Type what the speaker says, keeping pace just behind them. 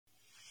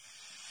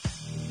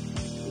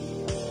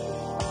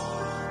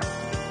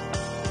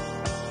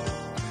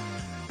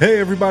Hey,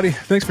 everybody.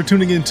 Thanks for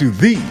tuning in to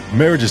the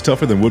Marriage is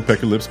Tougher Than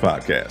Woodpecker Lips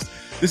podcast.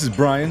 This is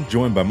Brian,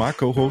 joined by my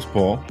co-host,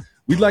 Paul.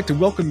 We'd like to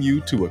welcome you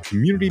to a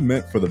community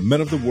meant for the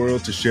men of the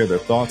world to share their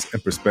thoughts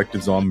and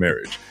perspectives on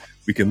marriage.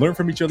 We can learn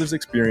from each other's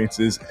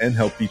experiences and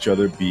help each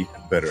other be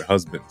better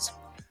husbands.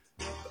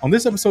 On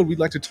this episode, we'd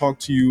like to talk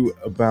to you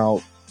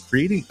about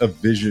creating a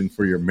vision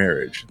for your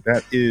marriage.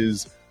 That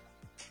is,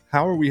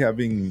 how are we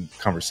having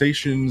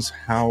conversations?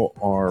 How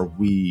are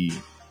we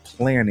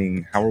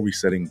planning? How are we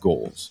setting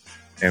goals?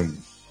 And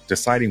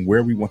deciding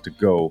where we want to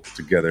go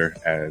together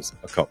as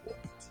a couple.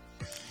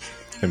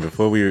 And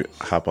before we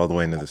hop all the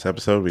way into this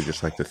episode, we'd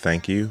just like to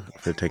thank you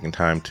for taking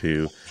time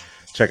to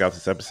check out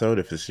this episode.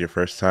 If this is your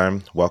first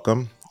time,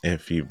 welcome.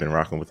 If you've been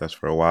rocking with us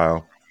for a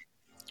while,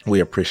 we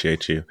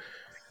appreciate you.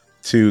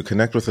 To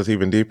connect with us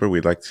even deeper,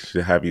 we'd like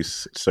to have you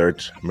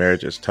search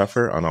Marriage is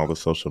Tougher on all the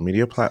social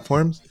media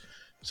platforms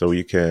so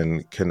you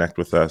can connect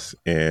with us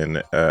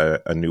in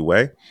a new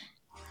way.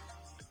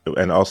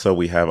 And also,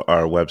 we have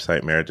our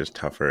website,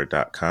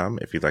 marriagestougher.com.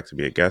 If you'd like to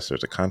be a guest,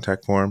 there's a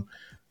contact form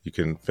you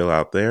can fill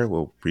out there.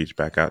 We'll reach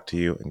back out to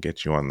you and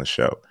get you on the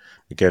show.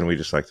 Again, we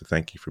just like to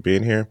thank you for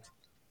being here.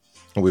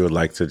 We would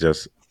like to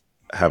just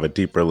have a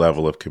deeper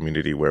level of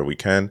community where we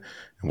can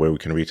and where we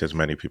can reach as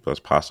many people as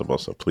possible.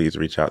 So please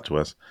reach out to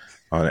us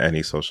on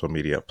any social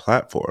media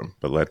platform.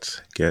 But let's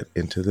get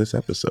into this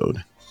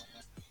episode.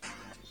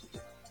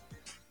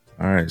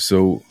 All right.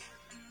 So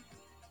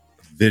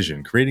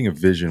vision, creating a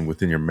vision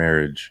within your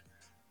marriage.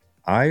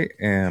 I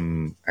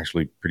am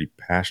actually pretty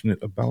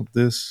passionate about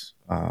this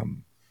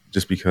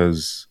just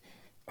because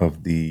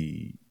of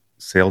the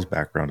sales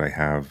background I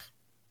have.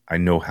 I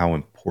know how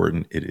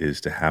important it is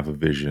to have a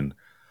vision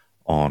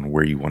on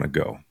where you want to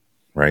go,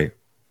 right?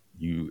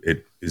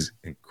 It is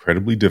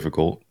incredibly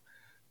difficult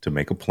to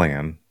make a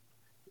plan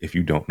if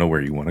you don't know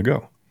where you want to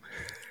go,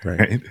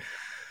 right?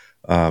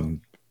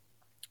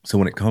 So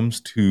when it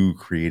comes to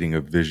creating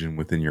a vision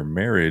within your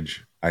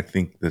marriage, I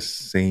think the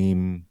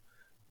same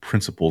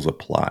principles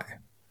apply,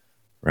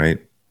 right?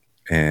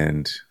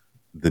 And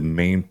the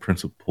main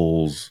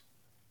principles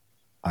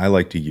I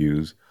like to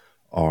use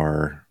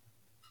are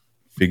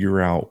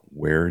figure out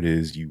where it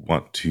is you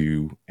want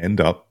to end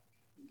up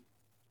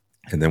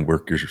and then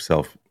work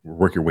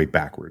your way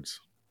backwards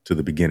to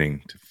the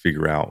beginning to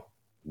figure out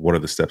what are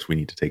the steps we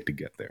need to take to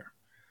get there.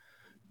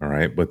 All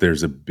right. But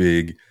there's a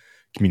big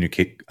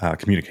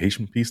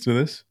communication piece to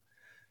this.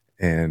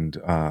 And,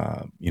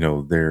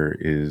 there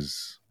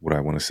is what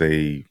I want to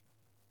say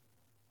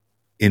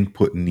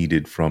input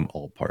needed from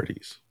all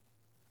parties.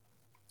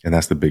 And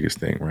that's the biggest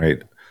thing,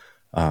 right?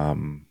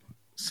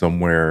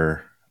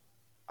 Somewhere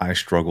I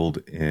struggled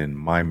in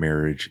my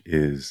marriage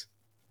is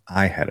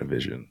I had a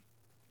vision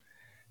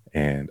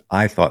and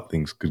I thought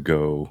things could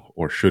go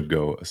or should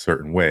go a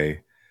certain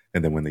way.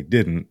 And then when they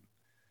didn't,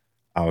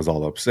 I was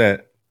all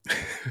upset.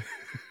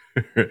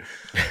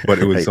 But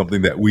it was Right.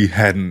 something that we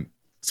hadn't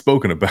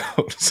spoken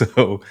about.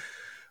 So,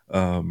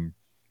 and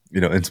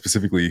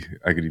specifically,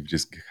 I could even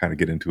just kind of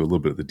get into a little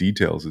bit of the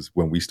details is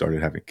when we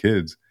started having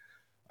kids.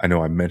 I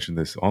know I mentioned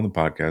this on the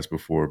podcast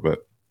before,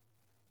 but,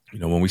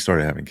 when we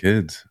started having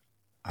kids,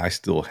 I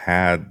still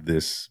had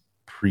this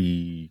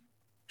pre-children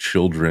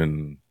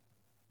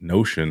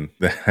notion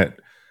that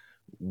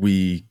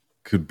we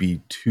could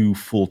be two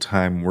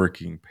full-time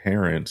working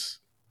parents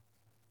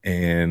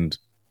and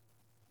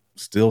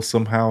still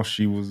somehow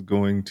she was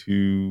going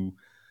to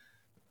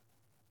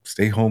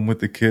stay home with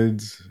the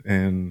kids.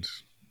 And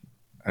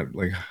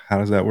how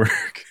does that work?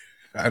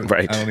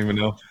 Right. I don't even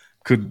know.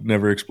 Could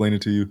never explain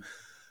it to you.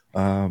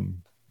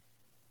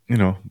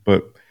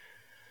 But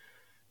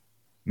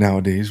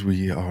nowadays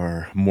we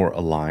are more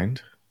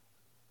aligned.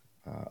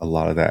 A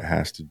lot of that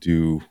has to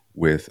do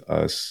with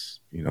us,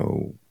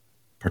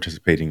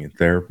 participating in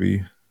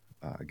therapy,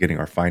 getting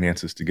our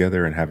finances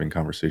together and having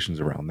conversations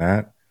around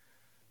that,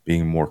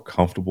 being more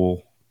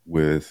comfortable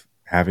with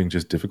having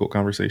just difficult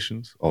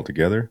conversations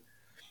altogether.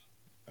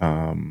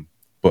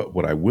 But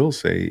what I will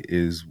say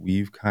is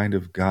we've kind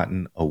of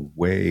gotten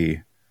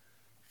away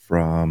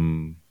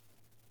from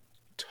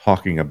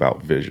talking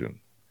about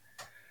vision,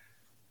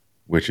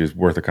 which is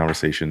worth a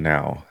conversation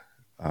now.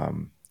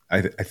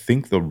 I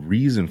think the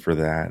reason for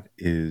that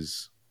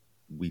is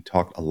we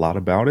talked a lot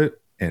about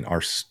it and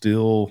are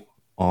still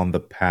on the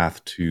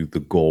path to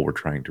the goal we're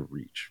trying to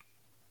reach,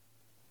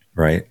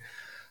 right?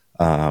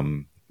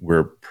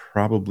 We're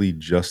probably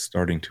just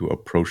starting to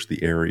approach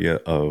the area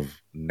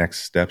of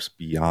next steps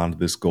beyond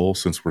this goal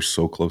since we're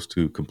so close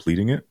to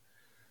completing it.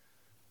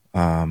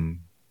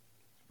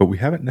 But we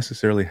haven't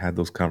necessarily had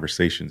those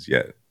conversations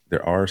yet.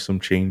 There are some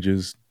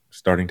changes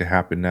starting to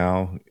happen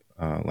now.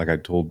 Like I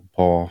told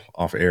Paul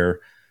off air,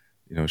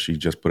 she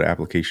just put an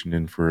application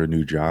in for a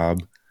new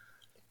job.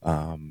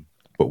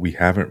 But we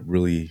haven't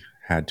really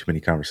had too many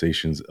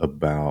conversations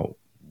about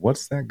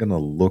what's that going to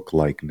look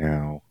like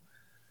now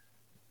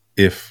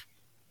if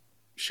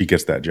she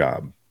gets that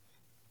job,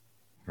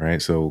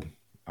 right? So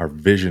our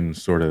vision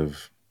sort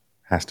of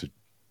has to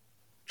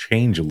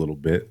change a little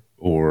bit,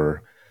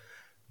 or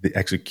the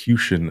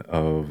execution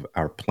of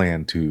our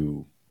plan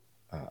to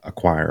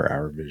acquire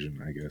our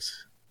vision, I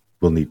guess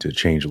we'll need to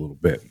change a little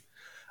bit.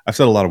 I've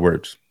said a lot of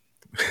words.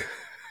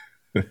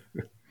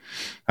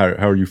 How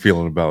are you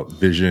feeling about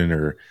vision,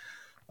 or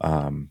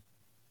um,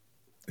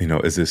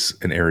 is this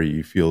an area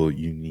you feel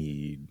you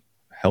need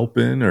help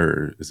in,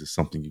 or is this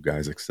something you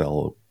guys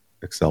excel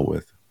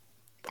with?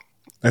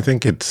 I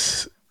think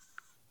it's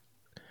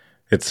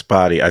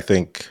spotty. I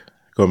think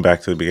going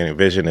back to the beginning,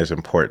 vision is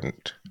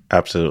important.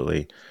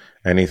 Absolutely.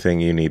 Anything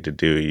you need to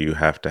do, you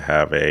have to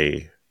have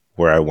a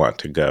where I want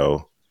to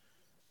go,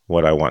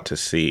 what I want to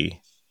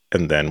see,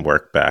 and then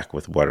work back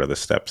with what are the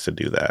steps to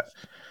do that.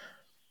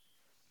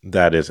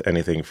 That is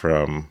anything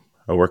from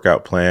a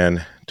workout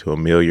plan to a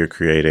meal you're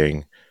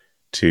creating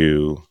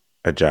to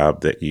a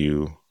job that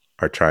you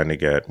are trying to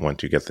get.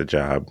 Once you get the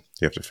job,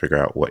 you have to figure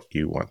out what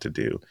you want to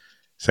do.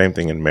 Same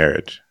thing in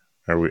marriage.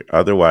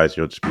 Otherwise,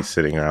 you'll just be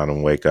sitting around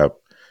and wake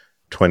up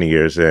 20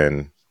 years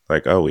in,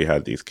 like, oh, we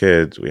had these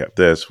kids, we have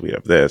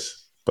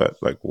this, but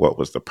like, what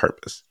was the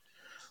purpose?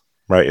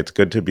 Right? It's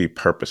good to be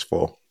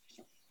purposeful.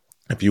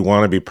 If you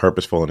want to be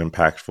purposeful and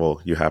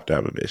impactful, you have to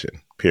have a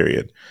vision,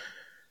 period.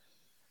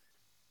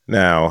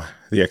 Now,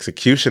 the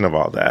execution of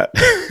all that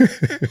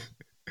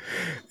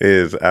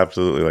is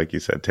absolutely, like you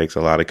said, takes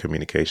a lot of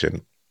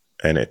communication,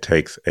 and it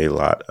takes a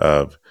lot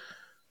of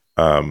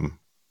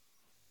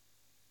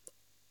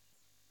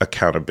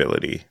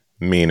accountability,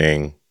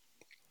 meaning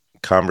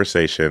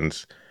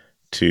conversations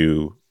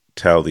to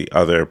tell the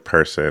other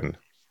person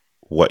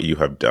what you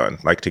have done,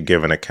 like to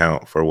give an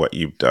account for what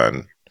you've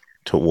done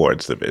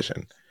towards the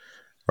vision,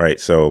 right?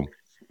 So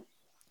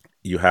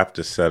you have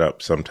to set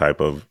up some type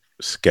of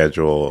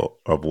schedule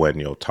of when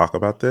you'll talk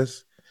about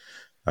this.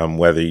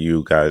 Whether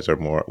you guys are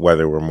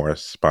whether we're more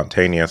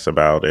spontaneous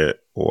about it,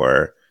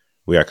 or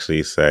we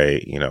actually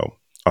say,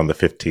 on the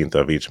 15th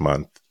of each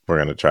month, we're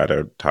going to try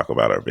to talk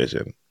about our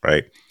vision,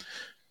 right?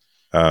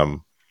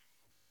 And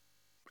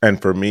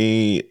for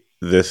me,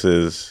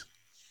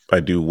 I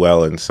do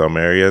well in some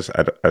areas.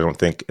 I don't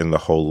think in the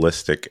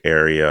holistic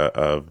area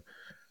of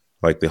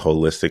like the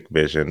holistic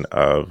vision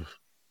of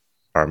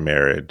our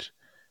marriage,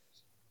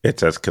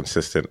 it's as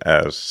consistent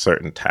as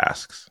certain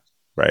tasks,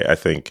 right? I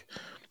think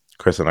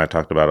Chris and I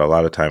talked about a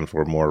lot of times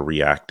we're more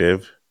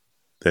reactive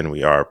than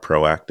we are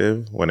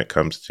proactive when it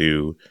comes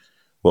to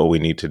what we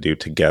need to do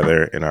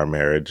together in our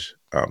marriage,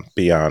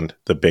 beyond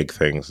the big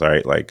things,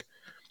 right? Like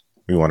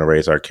we want to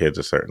raise our kids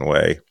a certain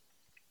way,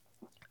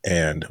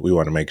 and we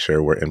want to make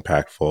sure we're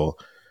impactful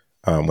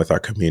with our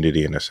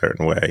community in a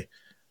certain way.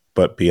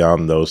 But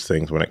beyond those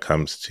things, when it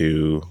comes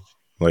to,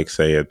 like,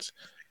 say it's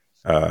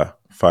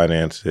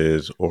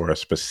finances or a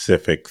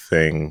specific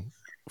thing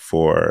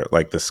for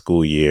like the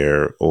school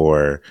year,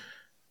 or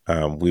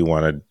we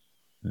want to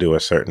do a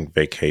certain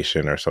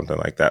vacation or something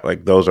like that.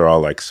 Like those are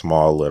all like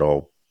small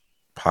little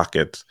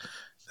pockets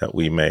that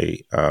we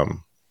may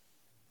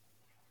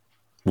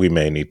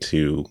need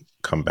to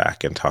come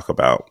back and talk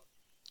about,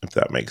 if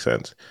that makes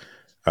sense.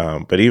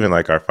 But even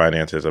like our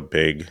finances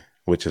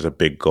which is a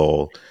big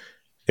goal.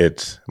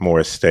 It's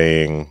more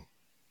staying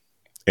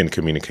in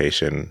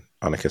communication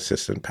on a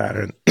consistent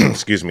pattern.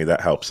 Excuse me,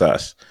 that helps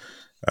us.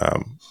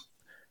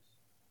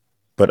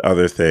 But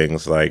other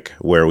things like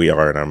where we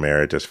are in our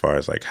marriage, as far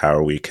as like how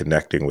are we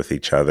connecting with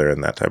each other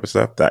and that type of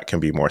stuff, that can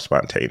be more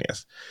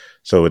spontaneous.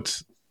 So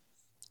it's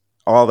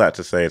all that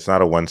to say it's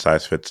not a one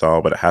size fits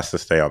all, but it has to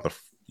stay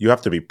you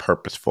have to be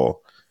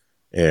purposeful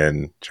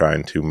in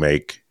trying to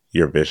make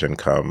your vision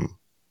come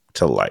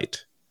to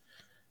light.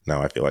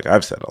 Now I feel like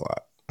I've said a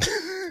lot.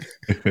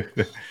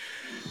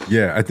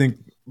 Yeah, I think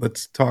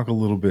let's talk a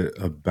little bit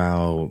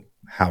about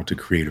how to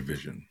create a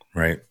vision,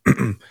 right?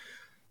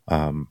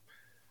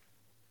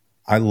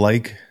 I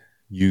like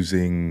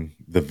using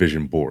the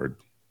vision board,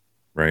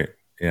 right?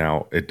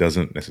 It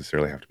doesn't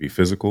necessarily have to be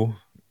physical.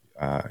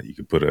 You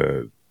could put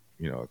a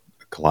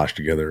collage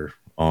together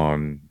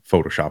on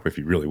Photoshop if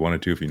you really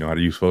wanted to, if you know how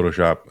to use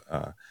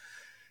Photoshop.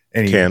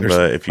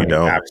 Canva, if you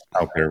don't, apps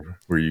out there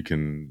where you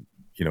can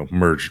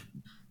merge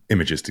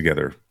images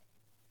together.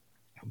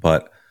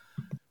 But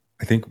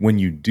I think when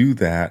you do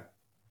that,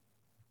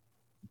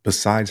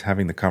 besides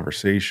having the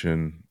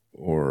conversation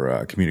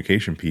or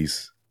communication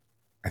piece,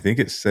 I think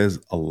it says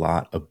a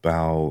lot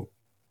about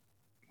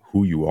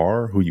who you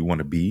are, who you want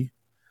to be,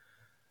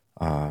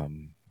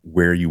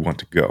 where you want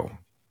to go,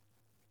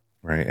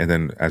 right? And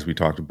then, as we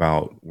talked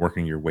about,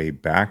 working your way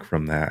back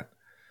from that,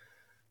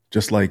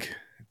 just like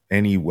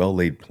any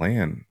well-laid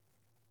plan,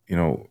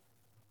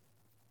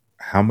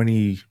 how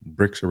many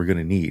bricks are we going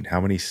to need?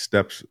 How many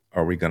steps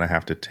are we going to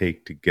have to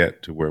take to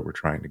get to where we're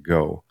trying to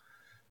go?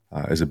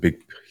 Is a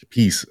big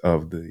piece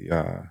of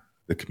the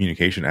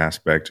communication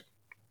aspect.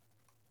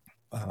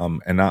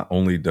 And not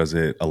only does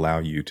it allow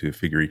you to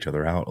figure each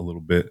other out a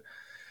little bit,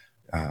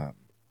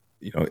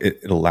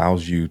 it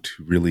allows you to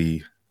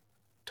really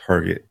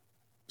target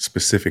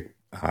specific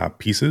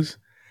pieces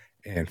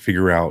and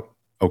figure out,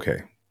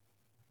 okay,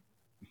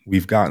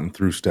 we've gotten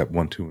through step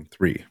 1, 2, and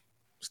 3.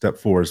 Step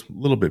 4 is a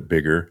little bit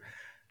bigger.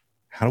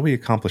 How do we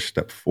accomplish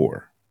step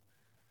 4?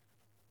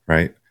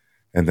 Right?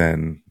 And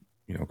then,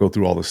 go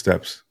through all the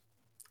steps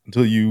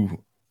until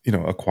you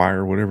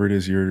acquire whatever it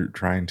is you're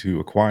trying to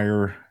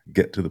acquire,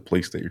 get to the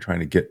place that you're trying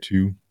to get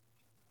to.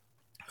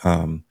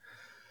 Um,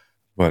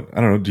 but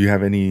I don't know. Do you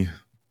have any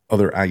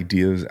other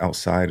ideas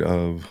outside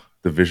of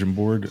the vision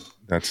board?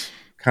 That's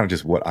kind of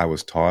just what I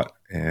was taught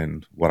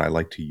and what I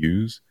like to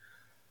use.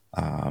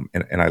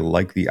 And I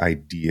like the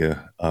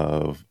idea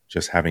of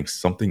just having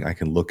something I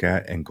can look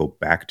at and go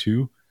back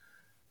to,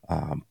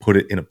 put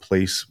it in a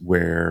place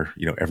where,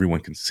 everyone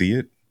can see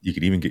it. You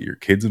could even get your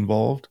kids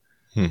involved.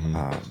 Hmm.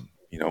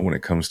 When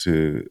it comes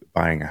to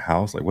buying a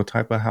house, like what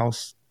type of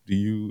house do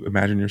you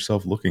imagine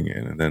yourself looking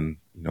in? And then,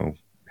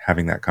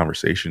 having that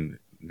conversation,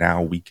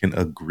 now we can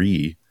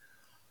agree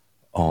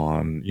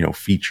on,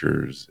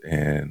 features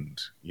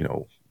and,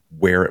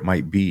 where it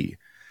might be.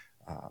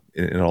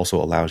 It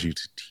also allows you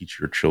to teach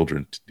your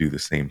children to do the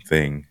same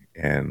thing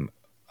and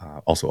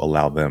also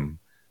allow them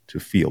to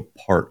feel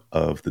part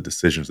of the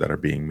decisions that are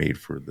being made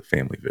for the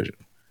family vision.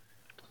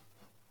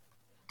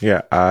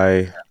 Yeah,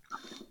 I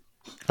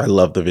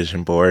love the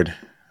vision board.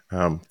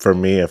 For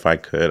me, if I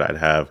could, I'd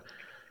have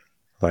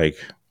like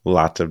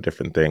lots of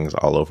different things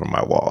all over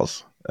my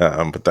walls.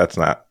 But that's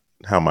not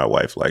how my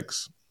wife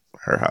likes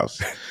her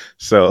house,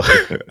 so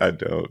I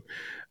don't.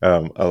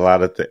 A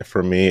lot of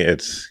for me,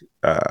 it's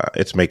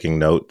making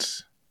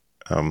notes,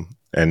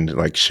 and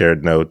like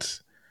shared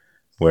notes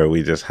where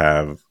we just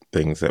have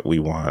things that we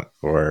want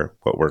or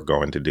what we're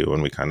going to do,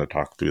 and we kind of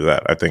talk through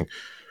that. I think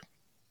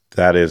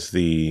that is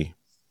you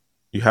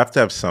have to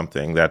have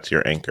something that's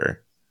your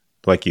anchor,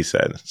 like you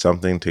said,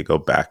 something to go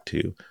back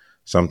to,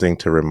 something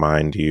to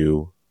remind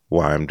you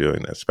why I'm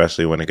doing this,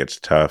 especially when it gets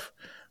tough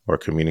or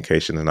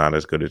communication is not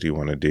as good as you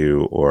want to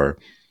do, or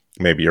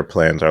maybe your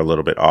plans are a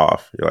little bit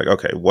off. You're like,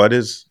 okay,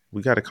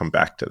 we got to come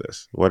back to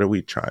this. What are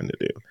we trying to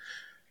do?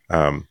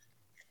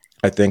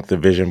 I think the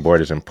vision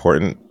board is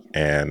important.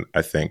 And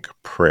I think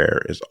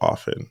prayer is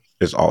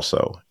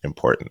also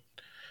important.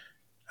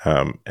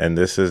 And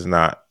this is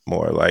not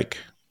more like,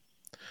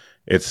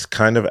 it's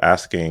kind of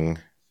asking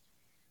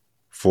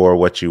for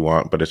what you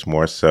want, but it's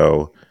more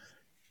so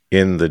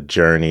in the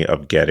journey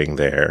of getting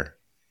there.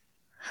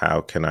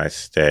 How can I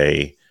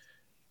stay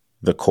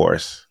the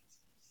course?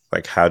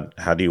 Like, how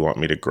do you want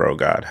me to grow,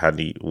 God?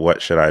 What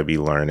should I be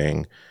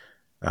learning?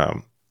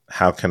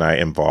 How can I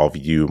involve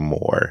you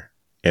more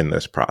in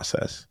this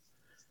process?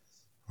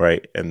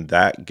 Right. And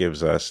that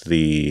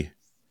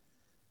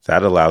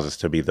allows us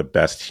to be the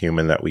best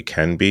human that we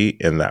can be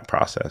in that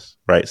process.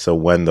 Right. So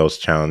when those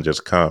challenges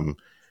come,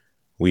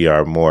 we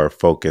are more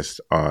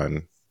focused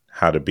on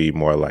how to be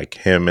more like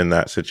him in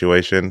that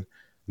situation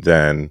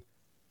than,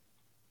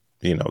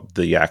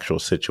 the actual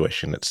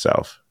situation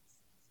itself,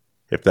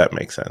 if that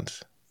makes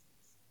sense.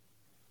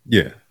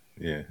 Yeah,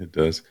 yeah, it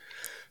does.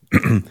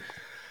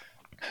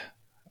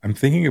 I'm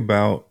thinking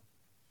about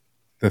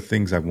the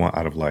things I want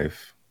out of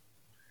life.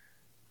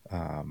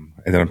 And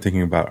then I'm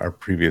thinking about our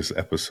previous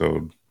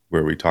episode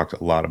where we talked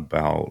a lot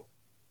about,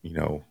 you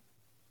know,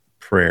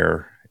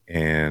 prayer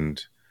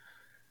and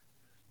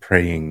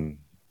praying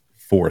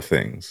for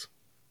things,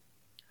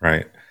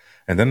 right?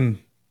 And then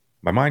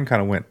my mind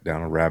kind of went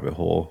down a rabbit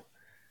hole.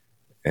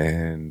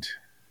 And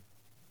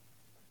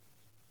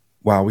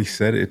while we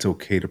said it's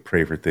okay to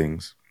pray for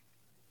things,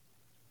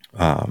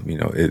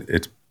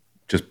 it's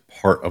just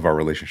part of our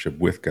relationship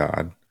with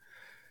God,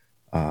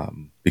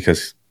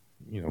 because,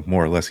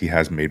 more or less, He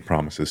has made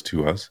promises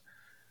to us.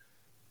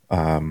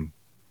 Um,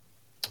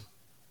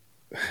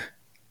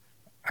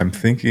 I'm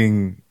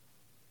thinking,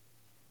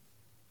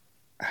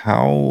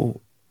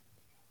 how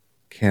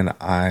can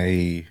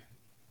I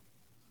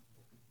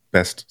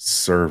best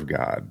serve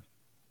God?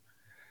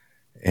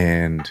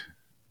 And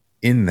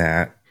in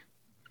that,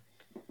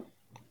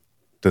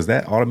 does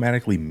that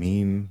automatically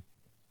mean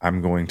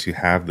I'm going to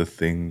have the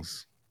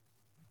things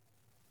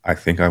I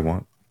think I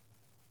want?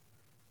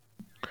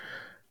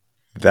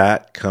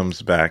 That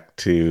comes back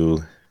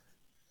to,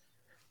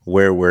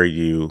 where were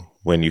you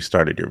when you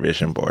started your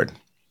vision board?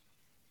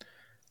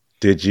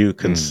 Did you Mm,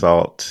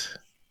 consult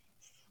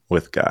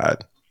with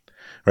God?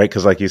 Right?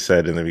 Because, like you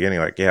said in the beginning,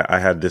 like, yeah, I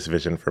had this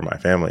vision for my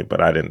family,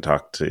 but I didn't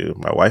talk to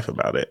my wife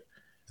about it.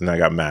 And I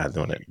got mad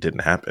when it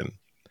didn't happen.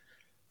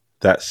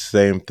 That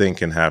same thing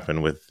can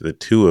happen with the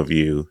two of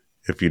you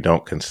if you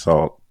don't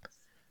consult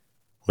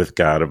with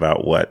God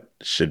about what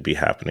should be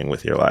happening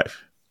with your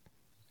life.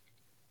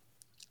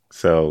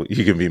 So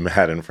you can be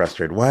mad and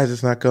frustrated. Why is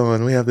this not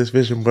going? We have this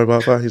vision, blah,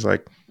 blah, blah. He's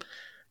like,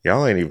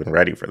 y'all ain't even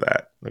ready for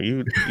that.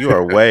 You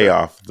are way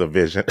off the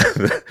vision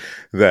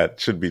that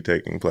should be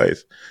taking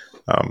place.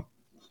 Um,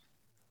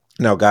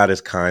 Now, God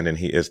is kind and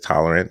He is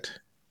tolerant.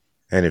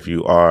 And if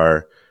you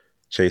are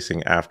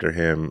chasing after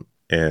Him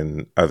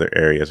in other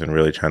areas and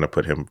really trying to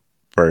put Him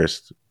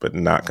first, but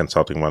not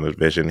consulting on His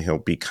vision, He'll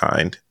be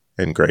kind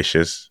and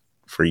gracious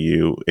for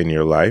you in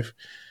your life.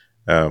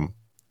 Um,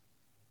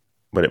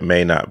 but it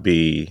may not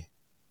be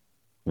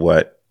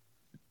what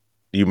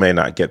you may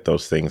not get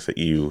those things that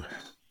you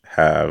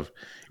have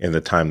in the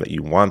time that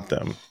you want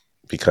them,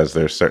 because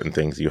there's certain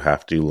things you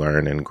have to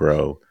learn and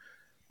grow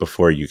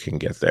before you can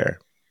get there.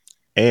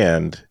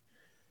 And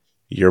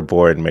your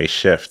board may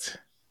shift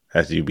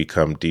as you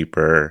become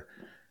deeper,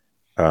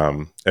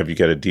 if you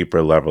get a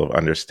deeper level of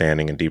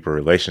understanding and deeper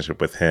relationship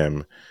with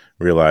him,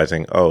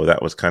 realizing, oh,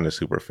 that was kind of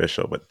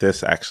superficial, but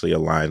this actually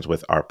aligns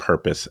with our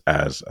purpose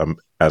as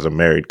a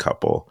married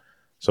couple.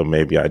 So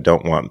maybe I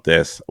don't want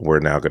this. We're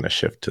now going to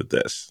shift to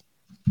this.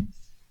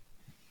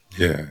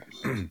 Yeah.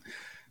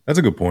 That's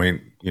a good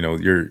point.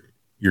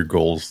 Your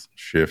goals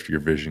shift, your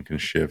vision can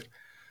shift,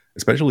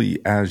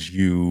 especially as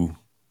you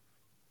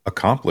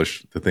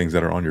accomplish the things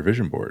that are on your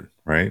vision board,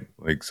 right?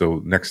 Like,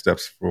 so next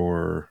steps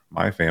for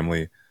my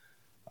family,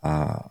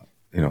 uh,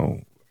 you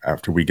know,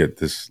 after we get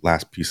this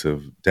last piece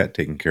of debt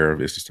taken care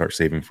of, is to start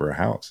saving for a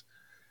house.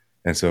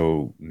 And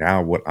so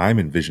now what I'm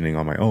envisioning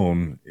on my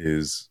own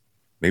is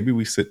maybe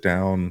we sit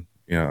down,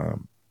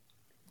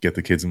 get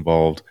the kids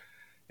involved,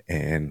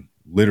 and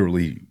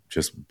literally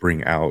just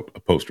bring out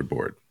a poster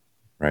board,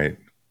 right?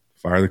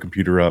 Fire the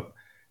computer up,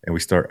 and we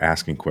start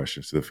asking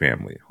questions to the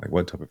family, like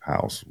what type of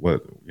house,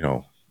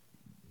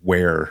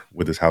 where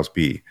would this house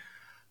be?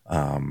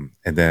 And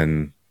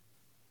then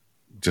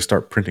just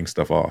start printing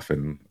stuff off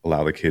and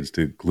allow the kids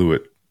to glue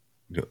it,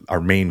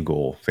 our main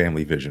goal,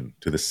 family vision,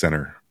 to the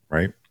center,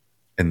 right?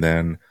 And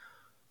then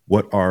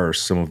what are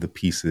some of the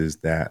pieces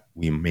that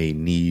we may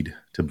need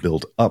to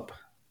build up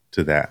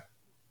to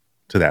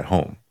that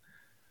home,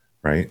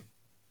 right?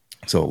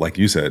 So like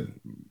you said,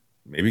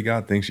 maybe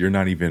God thinks you're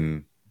not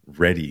even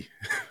ready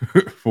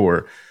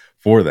for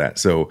that.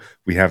 So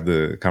we have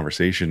the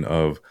conversation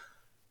of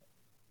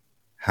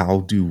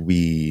how do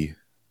we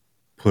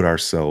put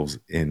ourselves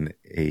in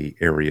a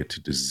area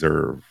to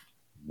deserve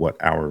what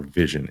our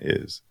vision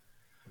is,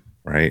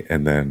 right?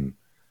 And then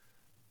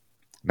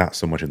not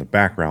so much in the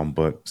background,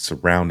 but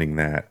surrounding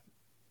that,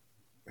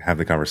 have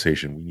the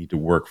conversation. We need to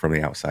work from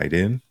the outside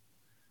in,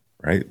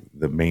 right?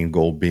 The main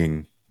goal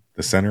being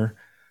the center.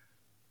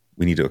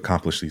 We need to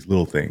accomplish these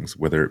little things,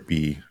 whether it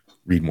be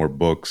read more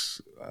books,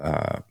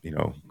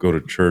 go to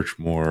church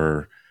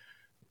more,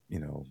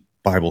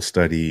 Bible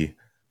study,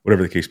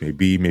 whatever the case may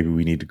be. Maybe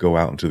we need to go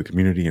out into the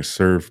community and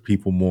serve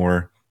people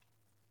more.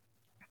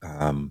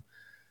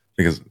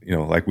 Because,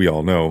 like we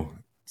all know,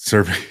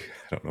 serving,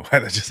 I don't know why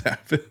that just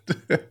happened.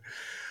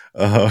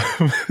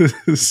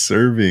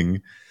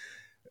 Serving,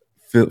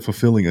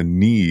 fulfilling a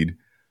need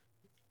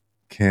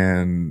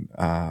can,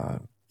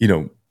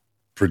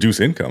 produce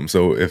income.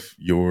 So if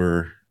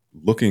you're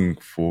looking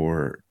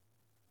for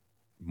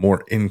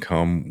more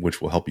income, which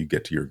will help you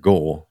get to your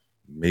goal,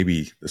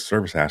 maybe the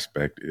service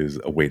aspect is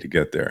a way to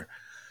get there.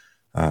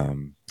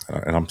 And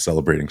I'm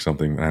celebrating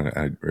something, and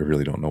I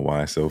really don't know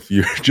why. So if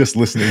you're just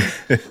listening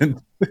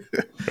and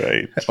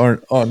Right.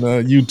 aren't on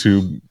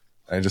YouTube,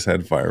 I just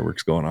had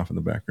fireworks going off in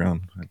the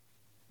background.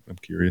 I'm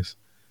curious.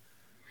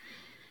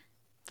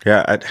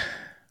 Yeah,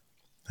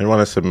 I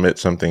want to submit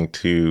something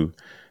to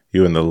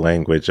you in the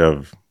language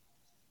of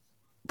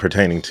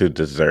pertaining to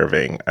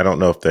deserving. I don't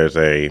know if there's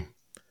a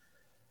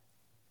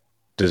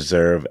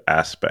deserve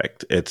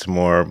aspect. It's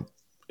more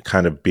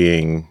kind of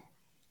being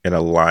in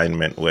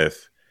alignment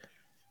with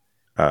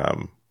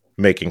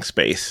making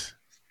space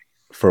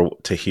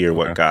to hear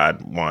what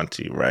God wants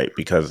you, right?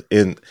 Because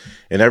in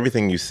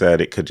everything you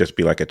said, it could just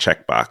be like a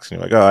checkbox. And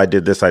you're like, oh, I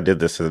did this, I did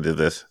this, I did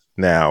this.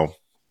 Now,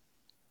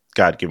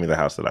 God, give me the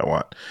house that I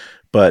want.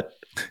 But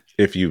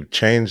if you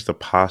change the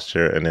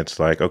posture and it's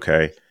like,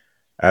 okay,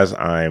 as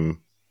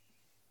I'm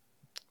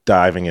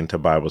diving into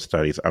Bible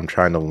studies, I'm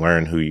trying to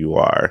learn who you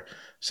are.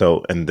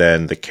 So, and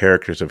then the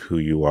characters of who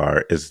you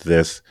are, is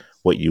this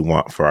what you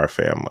want for our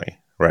family,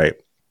 right?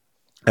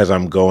 As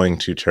I'm going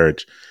to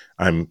church,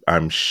 I'm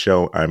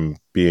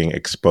being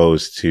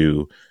exposed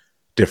to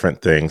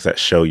different things that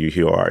show you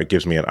who you are. It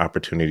gives me an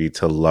opportunity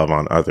to love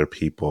on other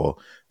people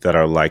that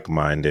are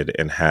like-minded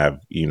and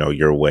have,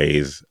 your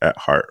ways at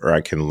heart, or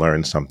I can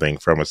learn something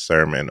from a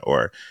sermon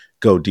or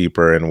go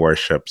deeper in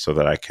worship so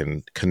that I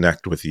can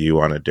connect with you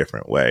on a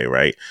different way,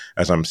 right?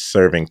 As I'm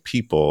serving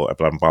people, if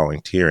I'm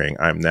volunteering,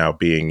 I'm now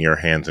being your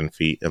hands and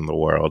feet in the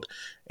world.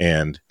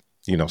 And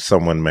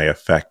someone may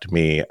affect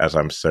me as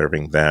I'm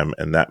serving them,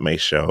 and that may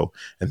show,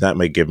 and that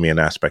may give me an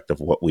aspect of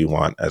what we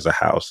want as a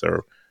house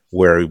or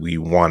where we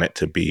want it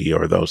to be,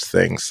 or those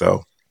things.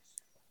 So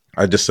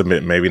I just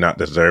submit, maybe not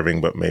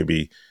deserving, but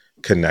maybe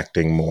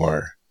connecting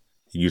more,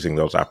 using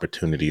those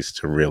opportunities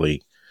to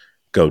really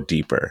go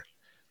deeper.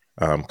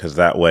 Because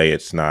that way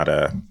it's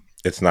done.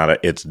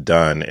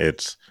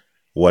 It's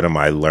what am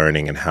I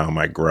learning and how am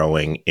I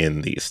growing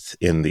in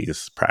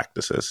these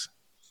practices?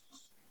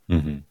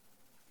 Mm-hmm.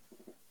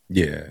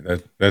 Yeah,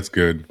 that's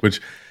good.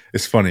 Which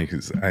is funny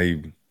because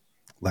I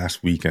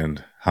last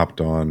weekend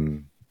hopped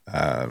on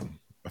a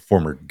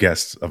former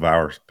guest of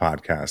our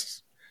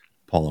podcast,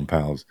 Paul and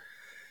Pals,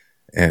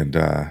 and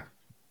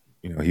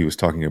he was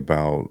talking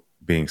about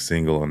being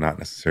single and not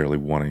necessarily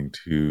wanting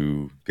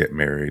to get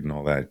married and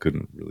all that.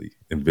 Couldn't really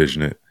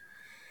envision it,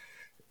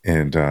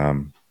 and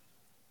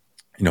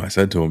I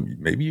said to him,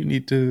 maybe you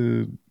need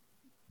to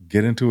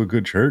get into a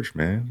good church,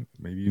 man.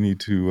 Maybe you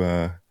need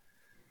to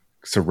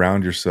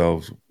surround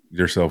yourself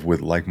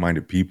with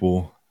like-minded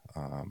people.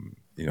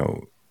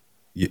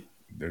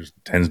 There's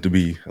tends to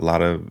be a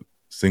lot of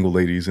single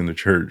ladies in the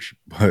church,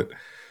 but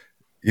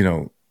you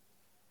know,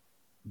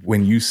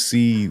 when you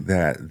see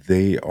that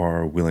they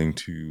are willing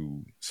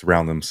to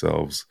surround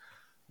themselves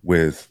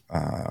with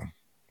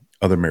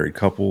other married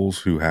couples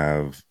who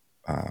have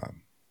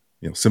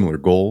similar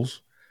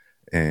goals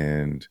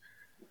and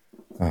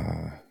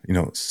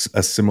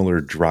a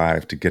similar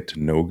drive to get to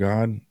know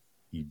God,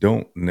 you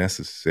don't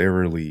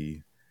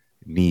necessarily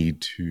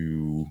need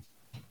to,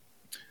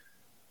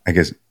 I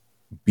guess,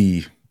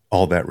 be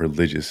all that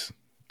religious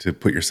to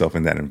put yourself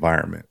in that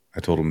environment. I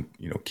told him,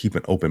 keep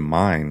an open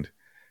mind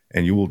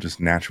and you will just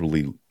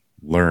naturally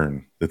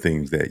learn the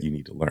things that you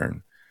need to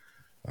learn.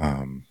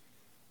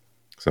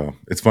 So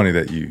it's funny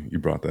that you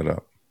brought that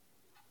up.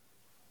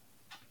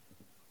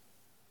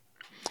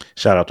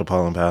 Shout out to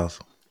Paul and Pals.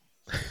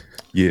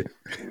 Yeah.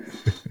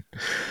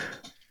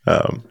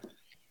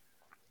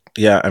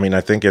 Yeah, I mean,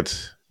 I think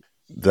it's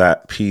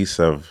that piece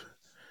of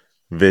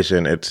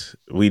vision. There's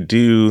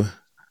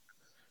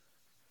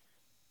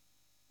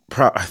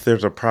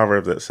a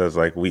proverb that says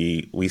like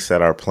we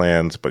set our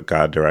plans, but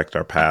God direct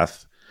our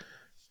path.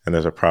 And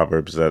there's a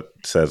proverb that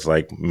says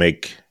like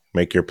make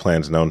your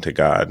plans known to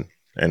God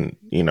and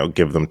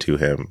give them to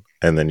him,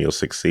 and then you'll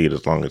succeed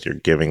as long as you're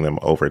giving them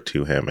over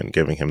to him and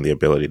giving him the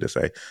ability to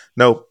say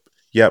nope,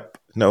 yep,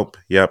 nope,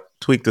 yep,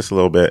 tweak this a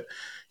little bit.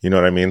 You know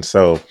what I mean?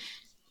 So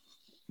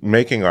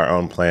making our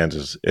own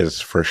plans is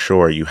for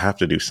sure, you have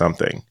to do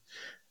something,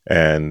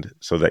 and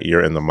so that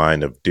you're in the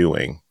mind of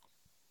doing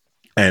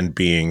and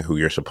being who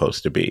you're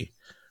supposed to be,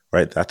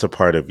 right? That's a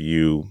part of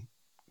you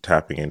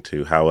tapping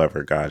into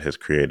however God has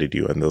created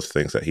you and those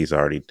things that he's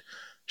already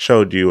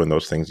showed you and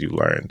those things you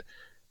learned.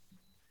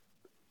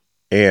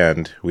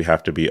 And we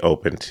have to be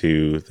open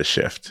to the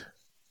shift,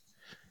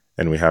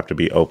 and we have to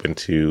be open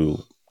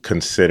to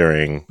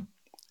considering,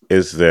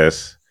 is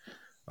this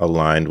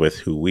aligned with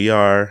who we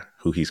are,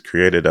 who he's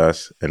created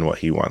us, and what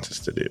he wants us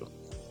to do?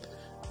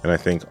 And I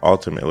think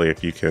ultimately,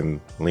 if you can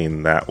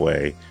lean that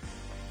way,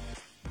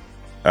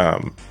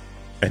 and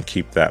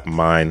keep that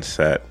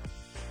mindset,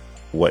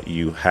 what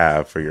you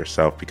have for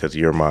yourself, because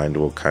your mind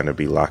will kind of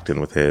be locked in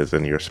with his,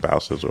 and your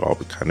spouses will all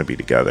kind of be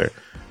together.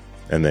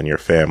 And then your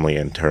family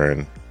in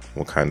turn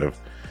will kind of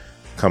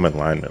come in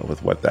alignment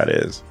with what that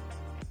is.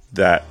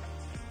 That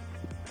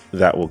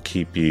will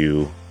keep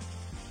you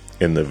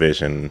in the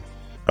vision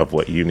of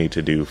what you need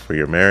to do for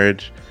your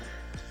marriage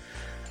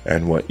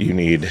and what you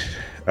need,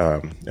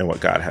 and what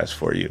God has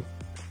for you.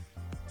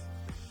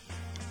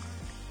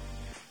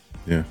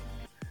 Yeah.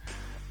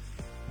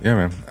 Yeah,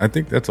 man. I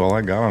think that's all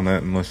I got on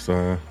that, unless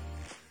there's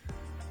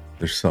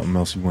something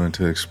else you wanted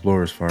to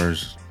explore as far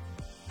as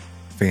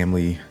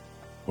family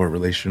or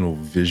relational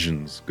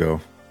visions go.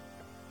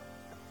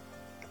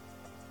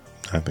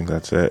 I think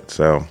that's it.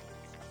 So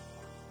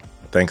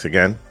thanks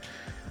again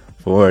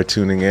for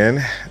tuning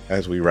in.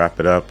 As we wrap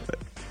it up,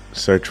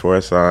 search for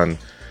us on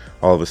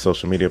all the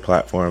social media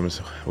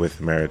platforms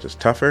with Marriage is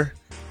Tougher,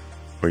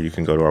 or you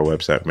can go to our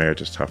website,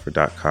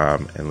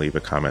 marriagestougher.com, and leave a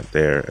comment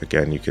there.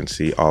 Again, you can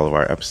see all of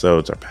our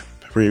episodes, our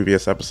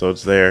previous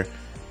episodes there,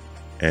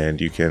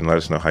 and you can let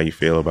us know how you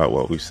feel about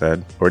what we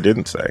said or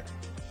didn't say.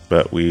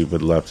 But we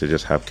would love to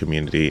just have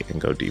community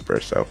and go deeper.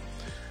 So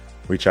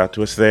reach out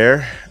to us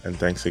there. And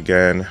thanks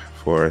again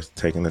for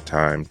taking the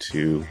time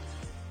to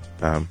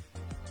have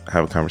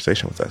a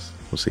conversation with us.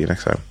 We'll see you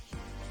next time.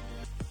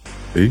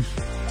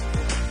 Peace.